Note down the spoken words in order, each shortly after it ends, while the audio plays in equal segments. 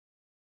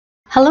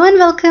Hello and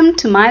welcome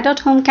to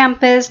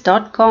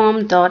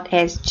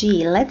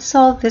my.homecampus.com.sg. Let's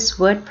solve this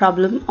word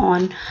problem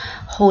on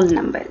whole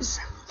numbers.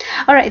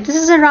 Alright, this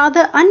is a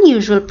rather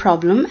unusual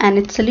problem and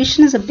its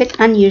solution is a bit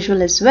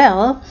unusual as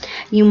well.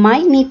 You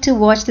might need to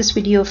watch this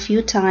video a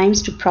few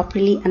times to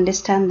properly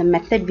understand the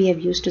method we have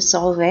used to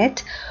solve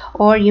it,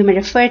 or you may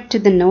refer to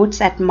the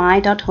notes at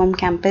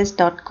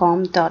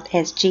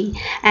my.homecampus.com.sg.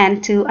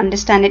 And to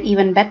understand it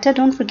even better,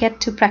 don't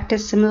forget to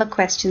practice similar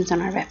questions on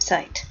our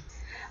website.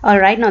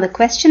 Alright, now the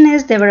question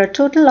is, there were a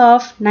total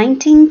of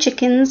 19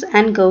 chickens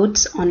and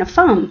goats on a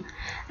farm.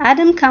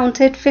 Adam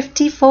counted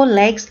 54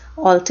 legs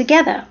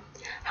altogether.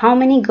 How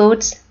many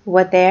goats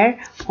were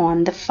there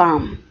on the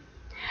farm?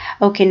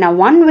 Okay, now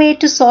one way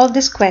to solve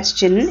this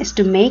question is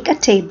to make a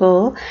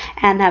table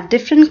and have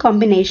different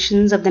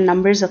combinations of the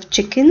numbers of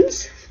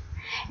chickens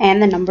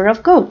and the number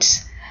of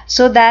goats,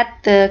 so that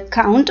the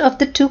count of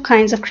the two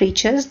kinds of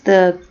creatures,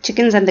 the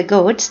chickens and the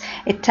goats,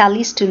 it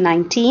tallies to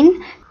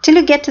 19 till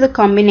you get to the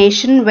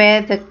combination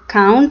where the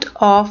count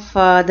of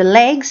the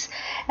legs,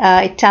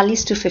 it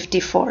tallies to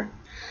 54.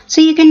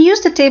 So you can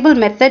use the table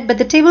method, but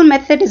the table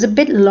method is a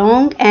bit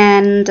long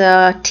and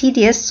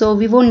tedious, so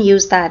we won't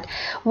use that.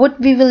 What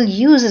we will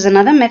use is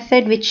another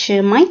method which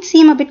might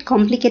seem a bit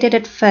complicated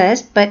at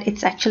first, but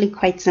it's actually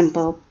quite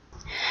simple.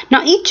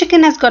 Now each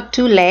chicken has got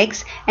 2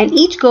 legs and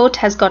each goat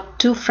has got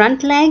 2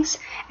 front legs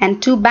and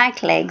 2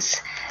 back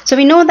legs. So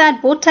we know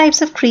that both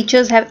types of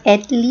creatures have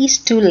at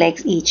least 2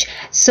 legs each.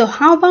 So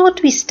how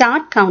about we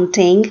start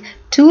counting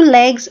 2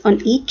 legs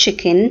on each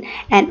chicken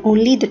and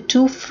only the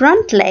 2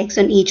 front legs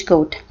on each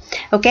goat.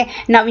 Okay,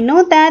 now we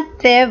know that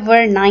there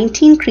were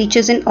 19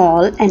 creatures in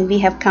all and we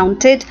have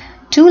counted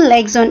 2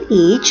 legs on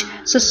each.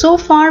 So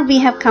far we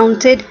have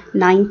counted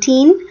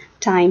 19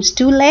 times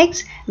 2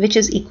 legs, which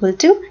is equal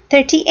to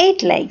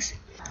 38 legs.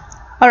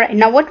 Alright,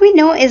 now what we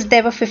know is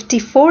there were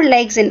 54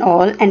 legs in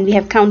all and we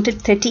have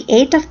counted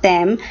 38 of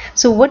them.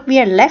 So what we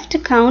are left to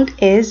count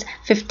is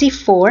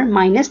 54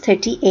 minus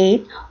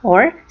 38,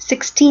 or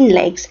 16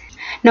 legs.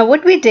 Now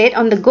what we did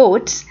on the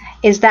goats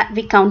is that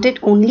we counted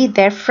only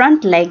their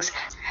front legs.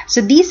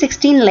 So these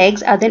 16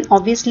 legs are then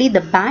obviously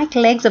the back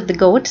legs of the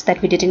goats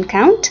that we didn't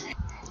count.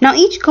 Now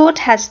each goat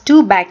has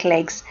 2 back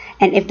legs,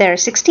 and if there are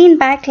 16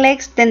 back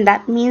legs, then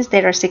that means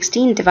there are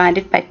 16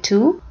 divided by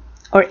 2,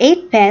 or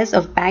 8 pairs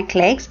of back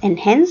legs, and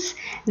hence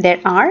there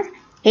are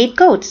 8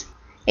 goats.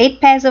 8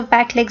 pairs of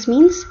back legs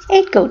means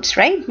 8 goats,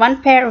 right?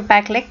 1 pair of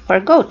back leg per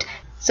goat.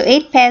 So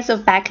 8 pairs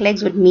of back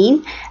legs would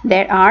mean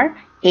there are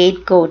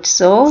 8 goats.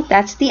 So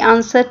that's the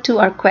answer to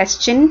our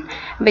question,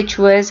 which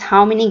was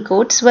how many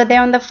goats were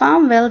there on the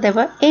farm? Well, there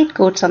were 8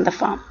 goats on the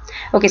farm.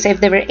 Okay, so if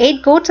there were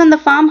 8 goats on the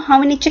farm, how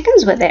many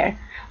chickens were there?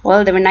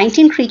 Well, there were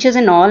 19 creatures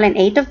in all and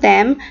 8 of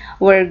them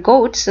were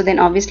goats. So then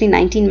obviously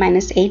 19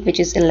 minus 8, which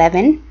is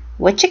 11,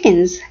 were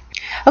chickens.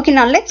 Okay,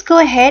 now let's go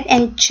ahead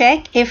and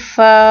check if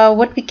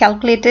what we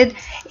calculated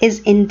is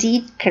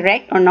indeed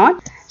correct or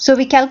not. So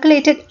we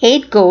calculated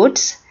 8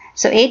 goats.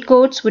 So 8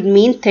 goats would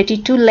mean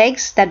 32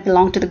 legs that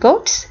belong to the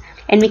goats.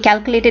 And we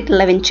calculated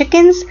 11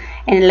 chickens,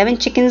 and 11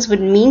 chickens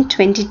would mean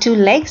 22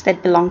 legs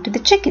that belong to the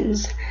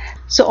chickens.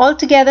 So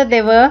altogether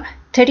there were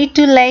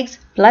 32 legs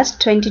plus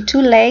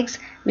 22 legs,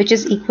 which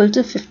is equal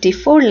to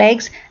 54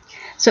 legs.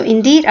 So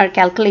indeed our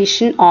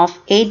calculation of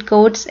 8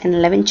 goats and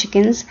 11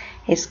 chickens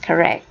is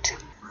correct.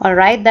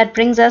 Alright, that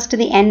brings us to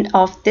the end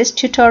of this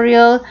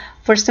tutorial.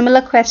 For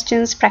similar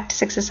questions,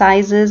 practice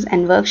exercises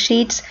and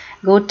worksheets,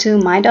 go to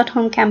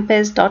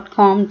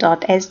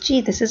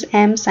my.homecampus.com.sg. This is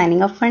M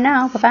signing off for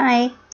now. Bye-bye.